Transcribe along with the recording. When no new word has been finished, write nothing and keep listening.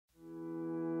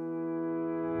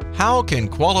How can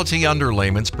quality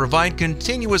underlayments provide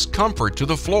continuous comfort to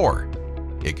the floor?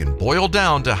 It can boil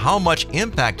down to how much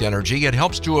impact energy it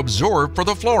helps to absorb for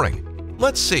the flooring.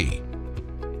 Let's see.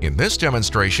 In this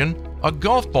demonstration, a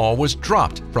golf ball was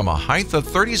dropped from a height of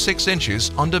 36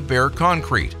 inches onto bare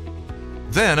concrete.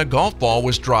 Then a golf ball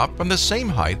was dropped from the same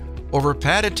height over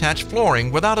pad-attached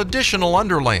flooring without additional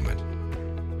underlayment.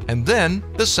 And then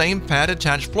the same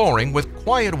pad-attached flooring with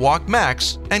QuietWalk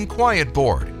MAX and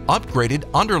QuietBoard, upgraded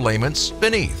underlayments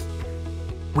beneath.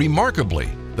 Remarkably,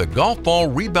 the golf ball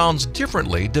rebounds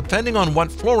differently depending on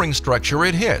what flooring structure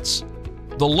it hits.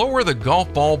 The lower the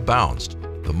golf ball bounced,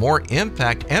 the more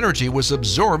impact energy was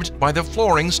absorbed by the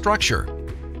flooring structure.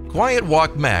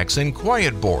 QuietWalk MAX and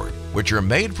QuietBoard, which are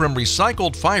made from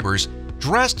recycled fibers,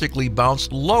 drastically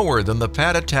bounced lower than the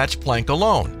pad-attached plank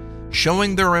alone,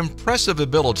 showing their impressive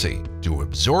ability to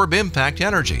absorb impact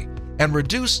energy and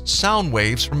reduce sound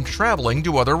waves from traveling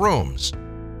to other rooms.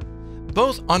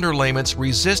 Both underlayments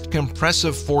resist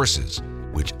compressive forces,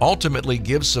 which ultimately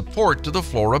gives support to the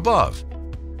floor above.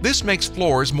 This makes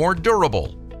floors more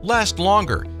durable, last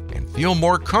longer, and feel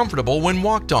more comfortable when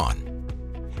walked on.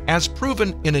 As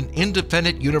proven in an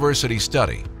independent university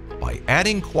study, by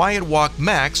adding QuietWalk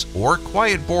MAX or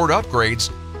QuietBoard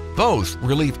upgrades, both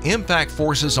relieve impact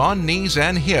forces on knees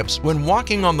and hips when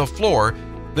walking on the floor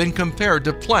than compared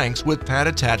to planks with pad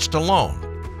attached alone.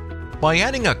 By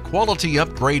adding a quality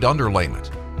upgrade underlayment,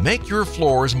 make your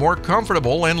floors more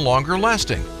comfortable and longer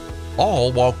lasting,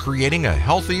 all while creating a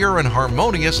healthier and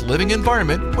harmonious living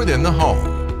environment within the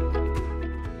home.